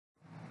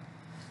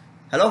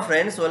Hello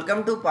friends,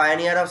 welcome to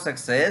Pioneer of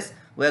Success.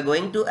 We are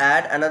going to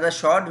add another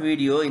short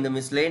video in the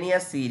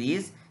miscellaneous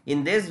series.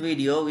 In this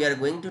video, we are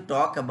going to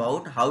talk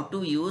about how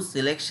to use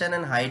selection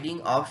and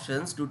hiding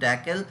options to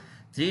tackle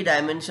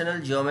three-dimensional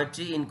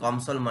geometry in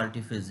CMSOL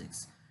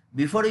multiphysics.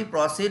 Before we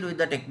proceed with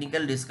the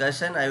technical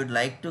discussion, I would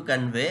like to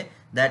convey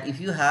that if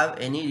you have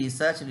any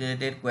research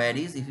related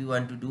queries, if you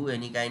want to do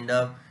any kind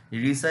of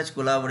research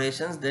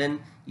collaborations, then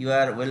you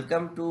are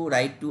welcome to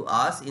write to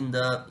us in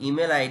the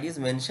email IDs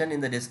mentioned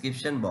in the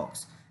description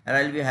box, and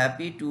I'll be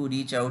happy to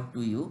reach out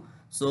to you.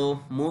 So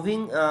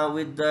moving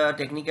with the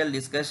technical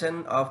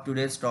discussion of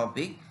today's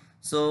topic.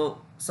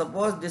 So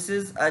suppose this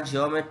is a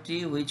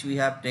geometry which we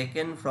have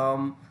taken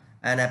from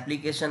an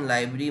application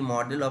library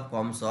model of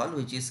CMSOL,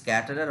 which is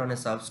scatterer on a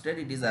substrate.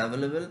 It is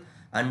available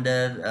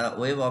under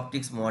wave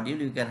optics module.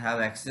 You can have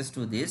access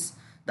to this.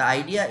 The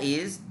idea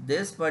is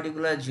this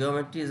particular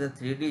geometry is a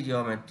 3D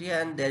geometry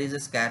and there is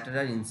a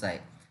scatterer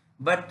inside.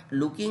 But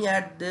looking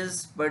at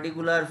this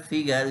particular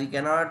figure, we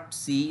cannot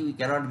see, we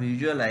cannot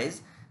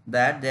visualize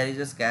that there is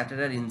a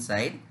scatterer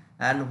inside.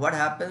 And what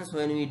happens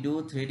when we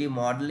do 3D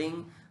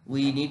modeling?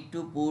 We need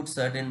to put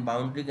certain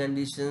boundary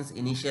conditions,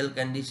 initial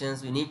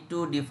conditions. We need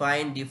to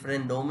define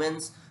different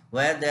domains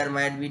where there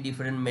might be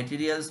different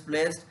materials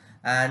placed,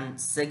 and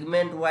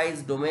segment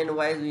wise, domain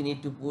wise, we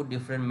need to put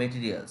different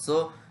materials.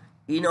 So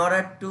in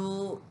order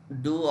to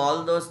do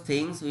all those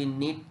things, we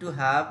need to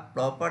have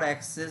proper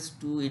access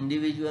to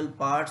individual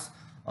parts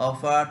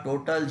of a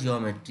total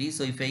geometry.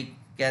 So if I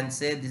can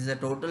say this is a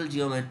total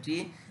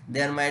geometry,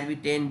 there might be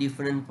 10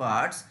 different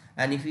parts,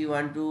 and if we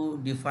want to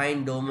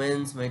define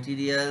domains,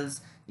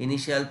 materials,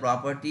 initial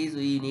properties,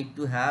 we need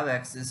to have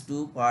access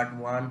to part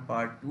 1,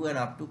 part 2 and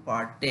up to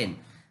part 10.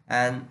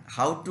 And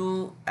how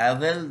to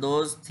avail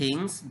those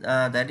things,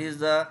 that is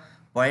the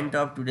point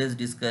of today's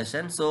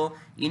discussion. So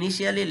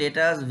initially let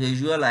us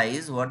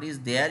visualize what is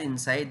there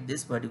inside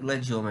this particular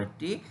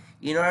geometry.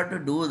 In order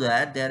to do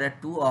that, there are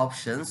two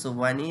options. So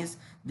one is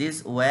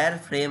this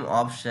wireframe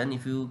option.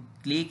 If you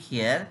click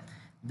here,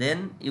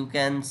 then you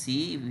can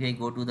see, if I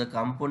go to the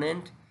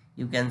component,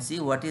 you can see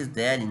what is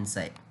there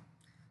inside.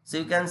 So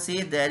you can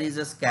see there is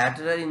a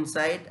scatterer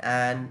inside,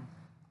 and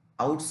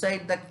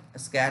outside the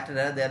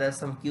scatterer there are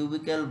some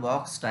cubical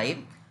box type.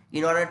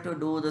 In order to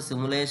do the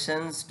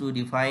simulations to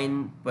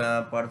define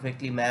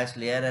perfectly matched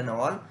layer and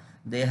all,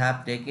 they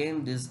have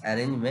taken this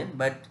arrangement,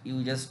 but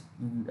you just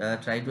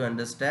try to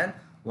understand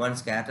one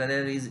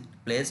scatterer is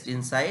placed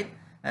inside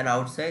and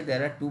outside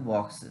there are two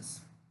boxes.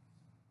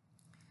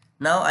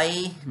 Now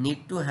I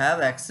need to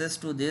have access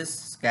to this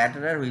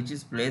scatterer which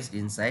is placed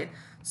inside.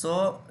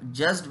 So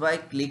just by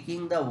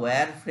clicking the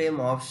wireframe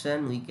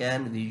option, we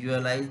can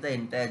visualize the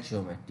entire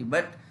geometry,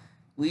 but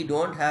we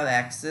don't have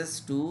access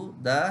to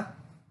the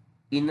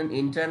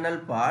internal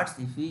parts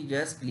if we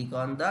just click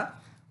on the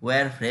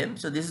wireframe.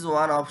 So this is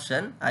one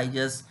option. I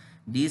just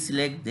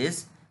deselect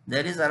this.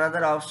 There is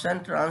another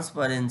option,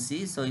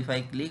 transparency. So if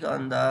I click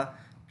on the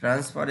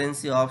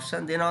transparency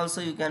option, then also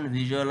you can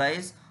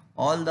visualize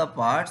all the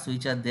parts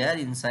which are there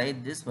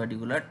inside this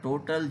particular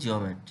total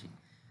geometry.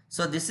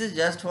 So this is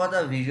just for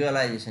the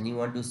visualization. You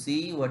want to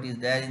see what is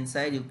there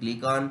inside, you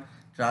click on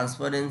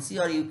transparency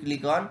or you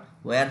click on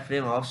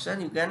wireframe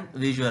option, you can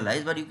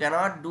visualize, but you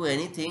cannot do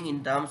anything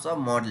in terms of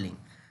modeling.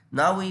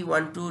 Now we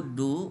want to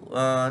do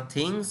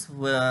things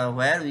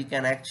where we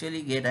can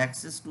actually get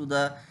access to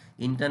the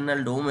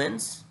internal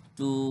domains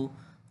to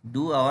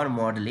do our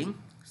modeling.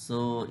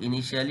 So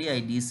initially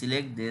I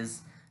deselect this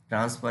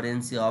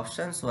transparency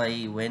option, so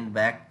I went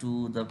back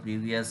to the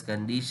previous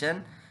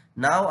condition.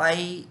 Now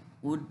I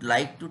would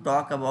like to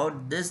talk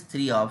about this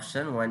three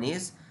option. One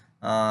is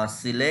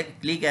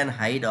select, click and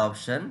hide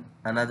option,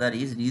 another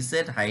is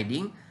reset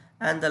hiding,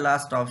 and the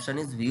last option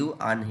is view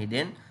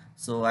unhidden.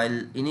 So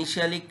I'll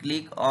initially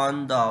click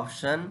on the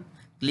option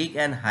click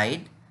and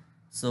hide.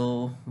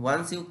 So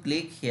once you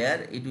click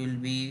here, it will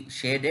be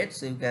shaded,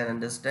 so you can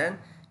understand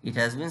it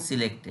has been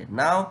selected.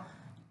 Now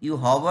you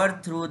hover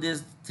through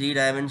this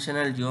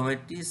three-dimensional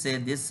geometry, say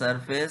this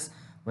surface.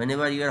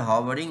 Whenever you are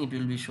hovering, it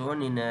will be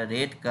shown in a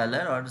red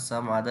color or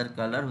some other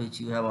color which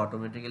you have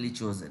automatically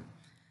chosen.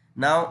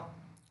 Now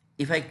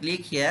if I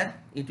click here,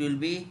 it will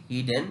be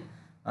hidden.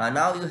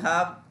 Now you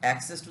have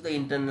access to the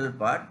internal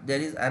part. There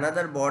is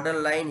another border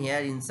line here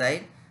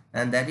inside,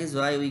 and that is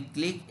why we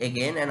click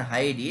again and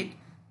hide it.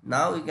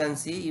 Now you can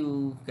see,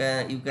 you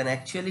can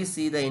actually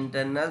see the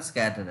internal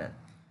scatterer.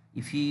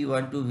 If you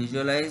want to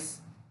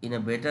visualize in a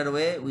better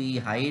way, we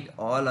hide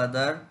all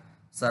other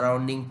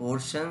surrounding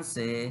portions.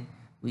 Say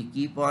we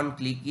keep on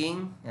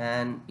clicking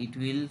and it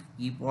will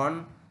keep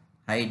on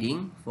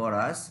hiding for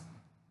us.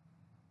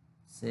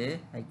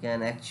 Say I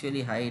can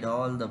actually hide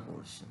all the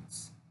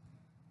portions.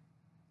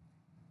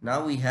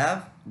 Now we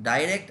have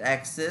direct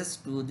access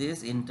to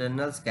this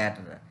internal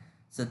scatterer.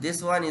 So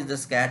this one is the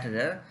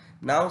scatterer.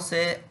 Now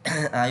say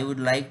I would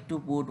like to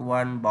put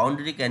one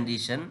boundary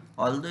condition,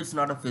 although it's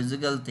not a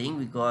physical thing,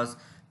 because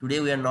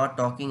today we are not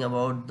talking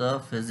about the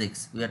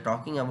physics, we are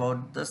talking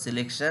about the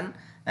selection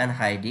and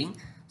hiding.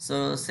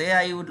 So say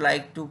I would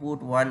like to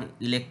put one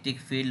electric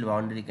field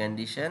boundary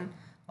condition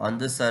on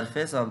the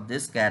surface of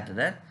this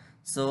scatterer.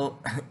 So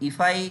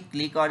if I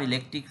click on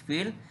electric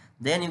field,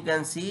 then you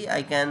can see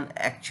I can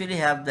actually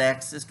have the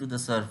access to the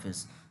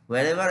surface.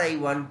 Wherever I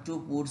want to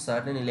put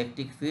certain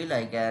electric field,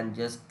 I can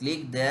just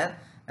click there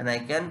and I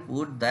can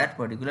put that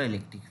particular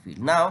electric field.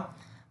 Now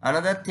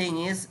another thing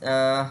is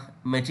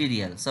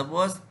material.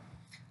 Suppose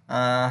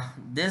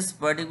this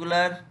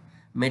particular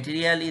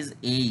material is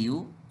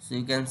AU, so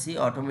you can see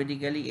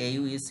automatically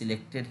AU is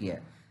selected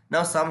here.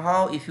 Now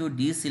somehow if you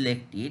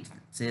deselect it,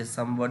 say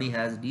somebody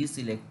has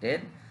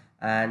deselected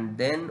and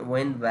then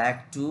went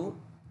back to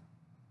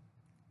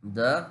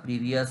the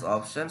previous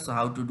option. So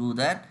how to do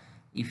that?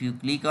 If you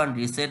click on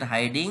reset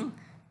hiding,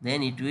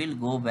 then it will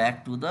go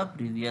back to the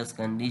previous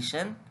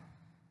condition.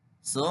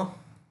 So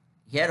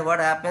here what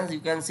happens, you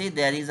can see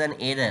there is an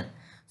error.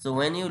 So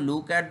when you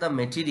look at the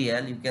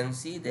material, you can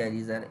see there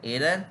is an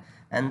error,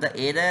 and the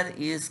error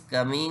is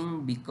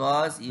coming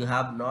because you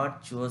have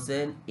not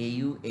chosen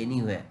AU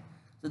anywhere.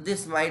 So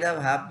this might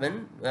have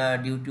happened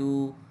due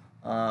to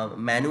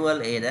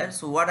manual error.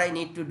 So what I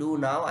need to do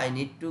now, I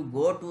need to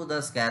go to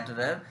the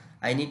scatterer.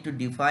 I need to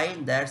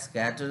define that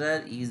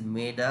scatterer is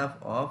made up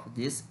of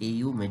this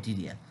AU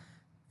material.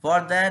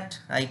 For that,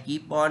 I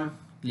keep on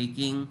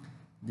clicking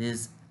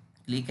this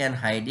click and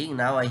hiding.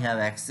 Now I have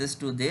access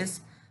to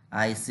this.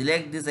 I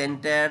select this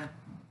entire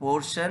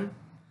portion.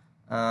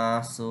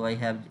 So I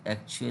have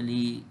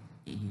actually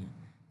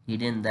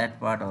hidden that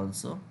part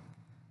also.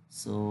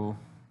 So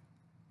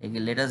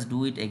again, let us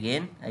do it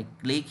again. I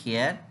click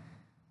here,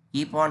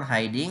 keep on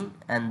hiding,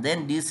 and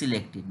then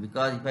deselect it,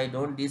 because if I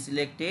don't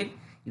deselect it,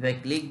 if I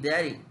click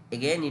there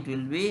again, it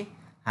will be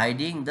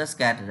hiding the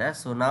scatterer.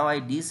 So now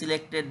I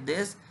deselected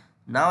this.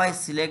 Now I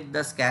select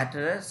the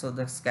scatterer. So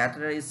the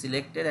scatterer is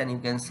selected, and you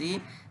can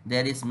see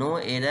there is no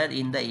error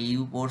in the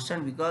AU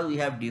portion because we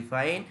have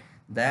defined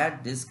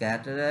that this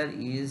scatterer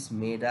is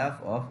made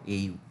up of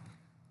AU.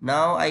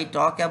 Now I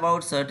talk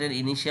about certain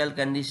initial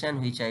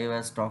condition which I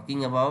was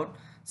talking about.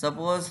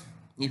 Suppose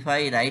if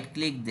I right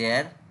click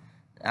there,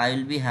 I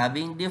will be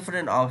having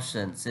different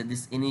options. Say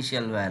this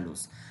initial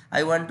values.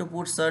 I want to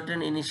put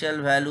certain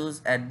initial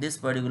values at this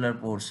particular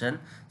portion.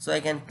 So I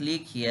can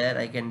click here.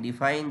 I can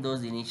define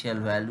those initial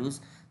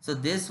values. So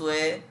this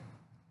way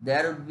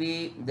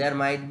there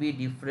might be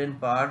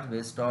different parts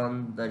based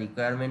on the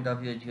requirement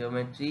of your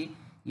geometry.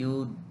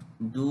 You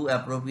do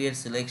appropriate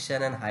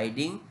selection and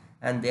hiding,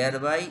 and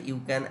thereby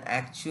you can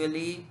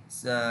actually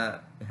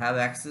have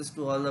access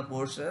to all the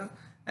portions,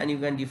 and you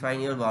can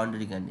define your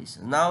boundary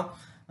conditions. Now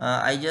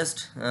I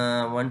just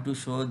want to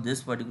show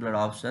this particular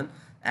option.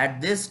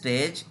 At this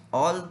stage,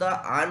 all the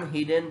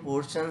unhidden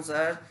portions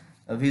are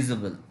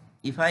visible.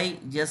 If I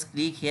just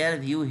click here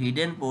view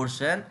hidden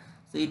portion,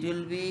 so it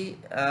will be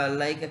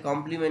like a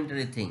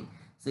complementary thing.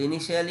 So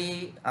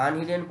initially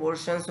unhidden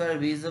portions were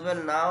visible,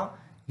 now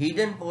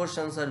hidden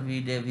portions are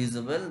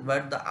visible,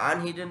 but the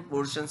unhidden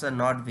portions are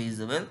not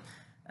visible.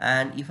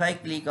 And if I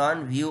click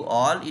on view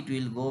all, it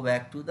will go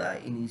back to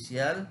the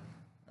initial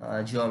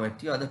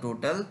geometry or the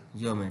total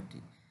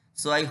geometry.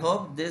 So I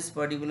hope this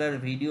particular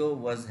video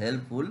was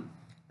helpful,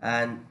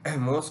 and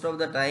most of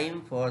the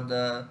time for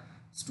the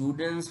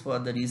students, for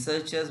the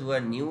researchers who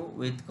are new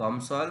with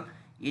CMSOL,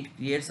 it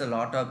creates a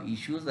lot of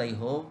issues. I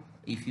hope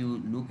if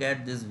you look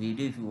at this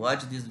video, if you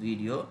watch this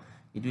video,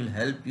 it will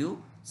help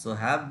you. So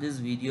have this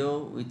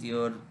video with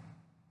your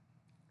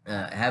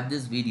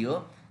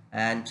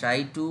and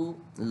try to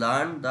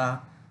learn the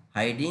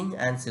hiding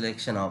and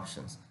selection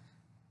options.